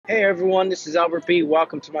Hey everyone, this is Albert B.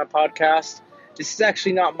 Welcome to my podcast. This is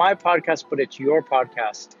actually not my podcast, but it's your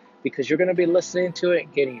podcast because you're going to be listening to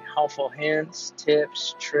it, getting helpful hints,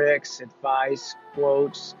 tips, tricks, advice,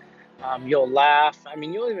 quotes. You'll laugh.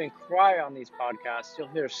 You'll even cry on these podcasts. You'll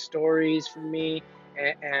hear stories from me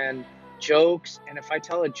and jokes. And if I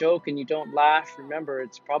tell a joke and you don't laugh, remember,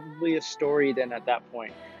 it's probably a story then at that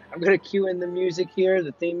point. I'm going to cue in the music here,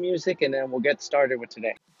 the theme music, and then we'll get started with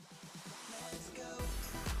today.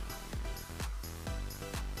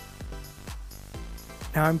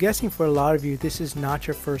 Now, I'm guessing for a lot of you, this is not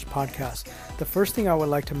your first podcast. The first thing I would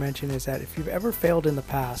like to mention is that if you've ever failed in the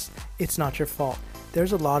past, it's not your fault.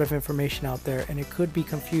 There's a lot of information out there and it could be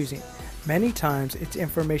confusing. Many times, it's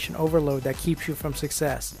information overload that keeps you from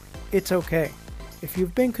success. It's okay. If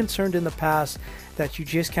you've been concerned in the past that you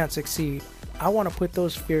just can't succeed, I want to put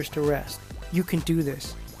those fears to rest. You can do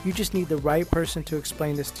this. You just need the right person to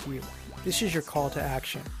explain this to you. This is your call to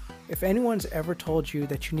action. If anyone's ever told you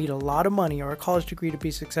that you need a lot of money or a college degree to be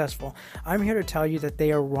successful, I'm here to tell you that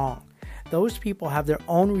they are wrong. Those people have their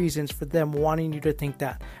own reasons for them wanting you to think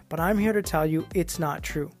that, but I'm here to tell you it's not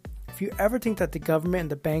true. If you ever think that the government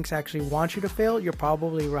and the banks actually want you to fail, you're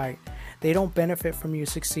probably right. They don't benefit from you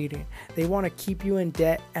succeeding. They want to keep you in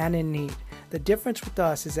debt and in need. The difference with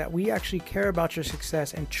us is that we actually care about your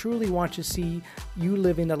success and truly want to see you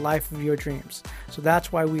living the life of your dreams. So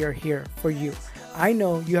that's why we are here for you. I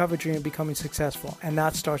know you have a dream of becoming successful, and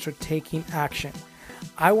that starts with taking action.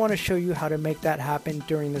 I want to show you how to make that happen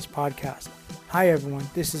during this podcast. Hi everyone,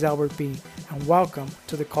 this is Albert B, and welcome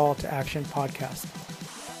to the Call to Action podcast.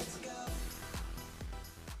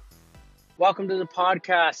 Welcome to the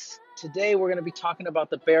podcast. Today we're going to be talking about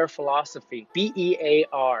the BEAR philosophy,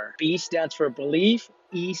 B-E-A-R. B stands for belief,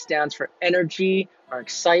 E stands for energy or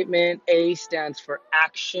excitement, A stands for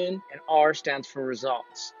action, and R stands for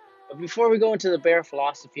results. But before we go into the BEAR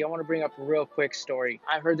philosophy, I want to bring up a real quick story.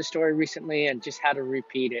 I heard the story recently and just had to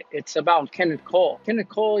repeat it. It's about Kenneth Cole. Kenneth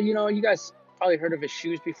Cole, you guys probably heard of his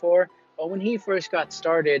shoes before. But when he first got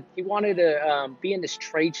started, he wanted to be in this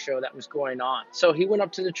trade show that was going on. So he went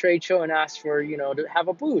up to the trade show and asked for, to have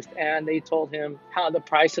a booth. And they told him how the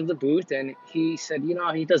price of the booth. And he said,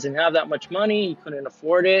 he doesn't have that much money. He couldn't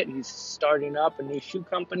afford it. He's starting up a new shoe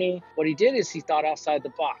company. What he did is he thought outside the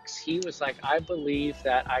box. He was like, I believe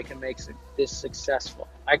that I can make this successful.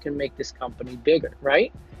 I can make this company bigger,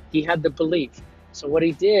 right? He had the belief. So what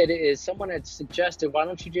he did is someone had suggested, why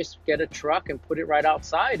don't you just get a truck and put it right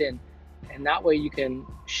outside and that way you can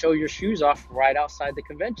show your shoes off right outside the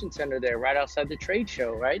convention center there, right outside the trade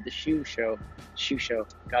show, right? The shoe show.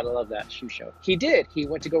 Gotta love that, shoe show. He did. He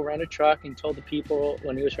went to go rent a truck and told the people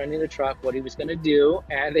when he was renting the truck what he was going to do.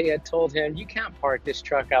 And they had told him, you can't park this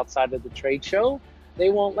truck outside of the trade show. They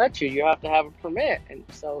won't let you. You have to have a permit. And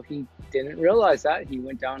so he didn't realize that. He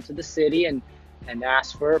went down to the city and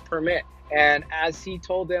asked for a permit. And as he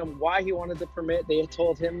told them why he wanted the permit, they had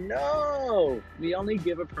told him, no, we only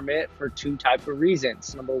give a permit for two types of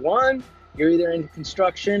reasons. Number one, you're either in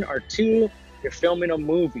construction, or two, you're filming a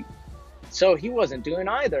movie. So he wasn't doing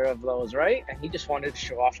either of those, right? And he just wanted to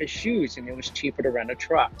show off his shoes, and it was cheaper to rent a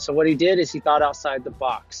truck. So what he did is he thought outside the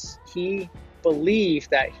box. He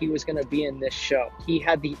believed that he was going to be in this show. He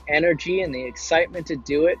had the energy and the excitement to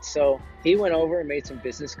do it. So he went over and made some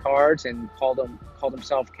business cards and called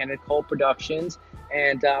himself Kenneth Cole Productions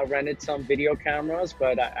and rented some video cameras.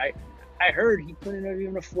 But I heard he couldn't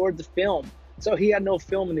even afford the film. So he had no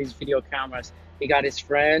film in these video cameras. He got his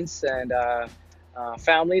friends and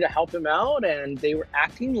family to help him out, and they were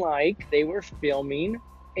acting like they were filming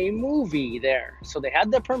a movie there. So they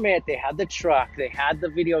had the permit, they had the truck, they had the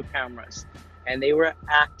video cameras, and they were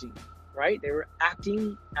acting, right? They were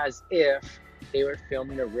acting as if they were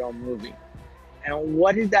filming a real movie. And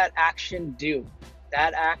what did that action do?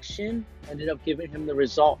 That action ended up giving him the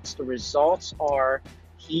results. The results are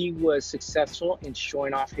he was successful in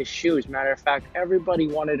showing off his shoes. Matter of fact, everybody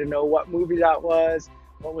wanted to know what movie that was,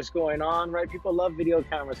 what was going on, right? People love video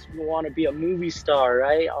cameras. People want to be a movie star,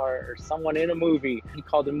 right? Or someone in a movie. He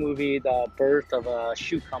called the movie The Birth of a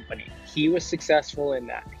Shoe Company. He was successful in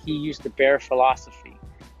that. He used the BEAR philosophy.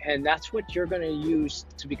 And that's what you're going to use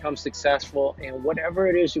to become successful in whatever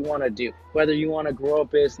it is you want to do. Whether you want to grow a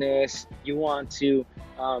business, you want to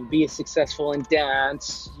be successful in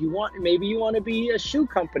dance, maybe you want to be a shoe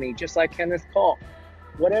company, just like Kenneth Cole.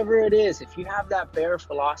 Whatever it is, if you have that BEAR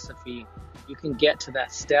philosophy, you can get to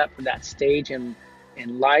that step, that stage in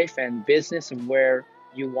life and business and where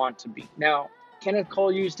you want to be. Now, Kenneth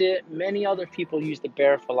Cole used it. Many other people use the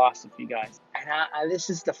BEAR philosophy, guys. And this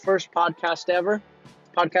is the first podcast ever.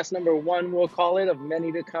 Podcast number 1, we'll call it, of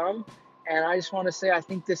many to come. And I just want to say, I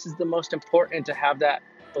think this is the most important, to have that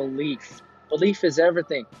belief. Belief is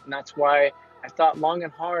everything. And that's why I thought long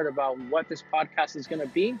and hard about what this podcast is going to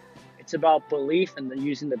be. It's about belief and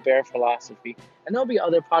using the BEAR philosophy. And there'll be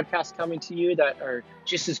other podcasts coming to you that are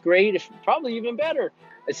just as great, if probably even better.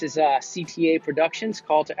 This is CTA Productions,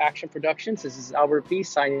 Call to Action Productions. This is Albert B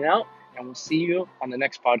signing out, and we'll see you on the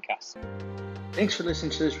next podcast. Thanks for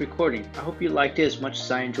listening to this recording. I hope you liked it as much as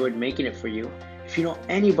I enjoyed making it for you. If you know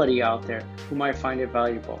anybody out there who might find it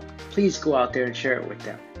valuable, please go out there and share it with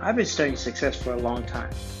them. I've been studying success for a long time,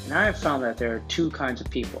 and I have found that there are two kinds of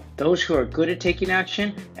people. Those who are good at taking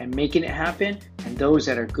action and making it happen, and those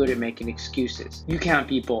that are good at making excuses. You can't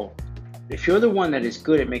be both. If you're the one that is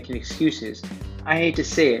good at making excuses, I hate to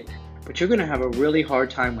say it, but you're going to have a really hard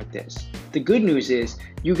time with this. The good news is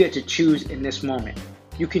you get to choose in this moment.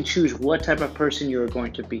 You can choose what type of person you are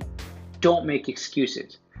going to be. Don't make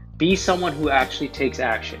excuses. Be someone who actually takes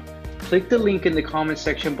action. Click the link in the comment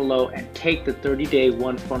section below and take the 30-day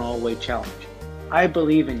One Funnel Away challenge. I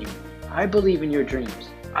believe in you. I believe in your dreams.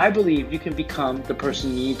 I believe you can become the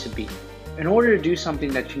person you need to be. In order to do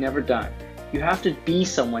something that you've never done, you have to be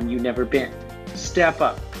someone you've never been. Step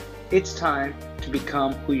up. It's time to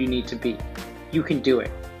become who you need to be. You can do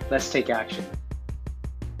it. Let's take action.